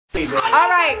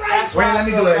Alright. Wait, let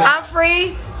me do it. I'm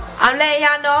free. I'm letting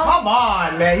y'all know. Come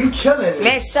on, man, you killing it.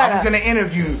 Man, shut up. I'm gonna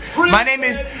interview. My name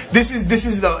is. This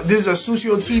is a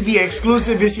Sucio TV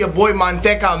exclusive. It's your boy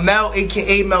Manteca Mel,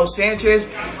 aka Mel Sanchez.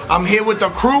 I'm here with the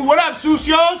crew. What up,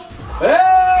 Sucios?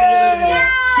 Hey!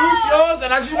 Sucios,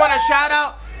 and I just want to shout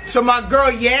out to my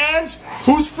girl Yams,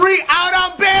 who's free out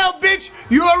on bail, bitch.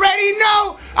 You already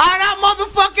know. On that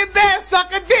motherfucking bail,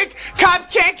 suck a dick. Cops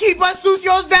can't keep us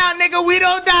Sucios down, nigga. We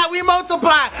don't die, we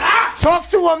multiply. Talk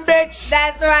to him, bitch.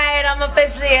 That's right. I'm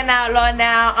officially an outlaw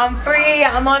now. I'm free.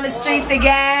 I'm on the streets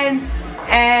again.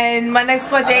 And my next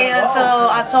court date until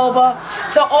October.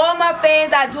 To all my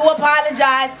fans, I do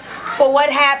apologize for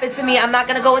what happened to me. I'm not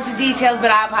gonna go into details,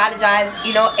 but I apologize.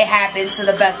 You know, it happens to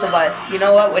the best of us. You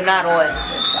know what? We're not all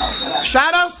innocent. So.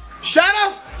 Shout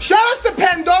outs to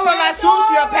Pandora La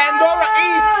Sucia, Pandora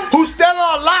E, who's still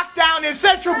on lockdown in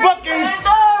Central Bookings.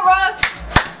 Pandora!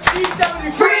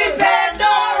 Free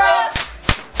Pandora!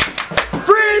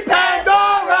 Free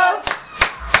Pandora!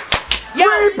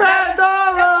 Free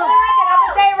Pandora! I'm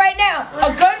gonna say it right now.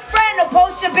 A good friend will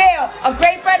post your bail. A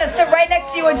great friend will sit right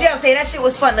next to you in jail. Say that shit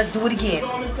was fun. Let's do it again.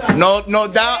 No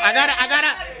doubt. I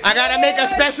gotta make a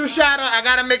special shout out. I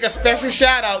gotta make a special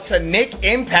shout out to Nick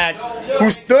Impact,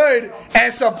 who stood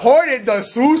and supported the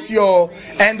Sucio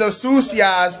and the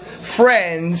Sucias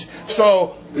friends.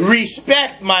 So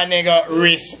respect, my nigga,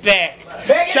 respect.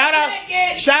 Shout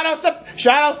outs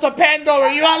to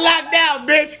Pandora. You on lockdown,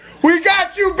 bitch. We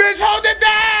got you, bitch. Hold it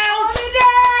down.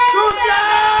 Hold it down.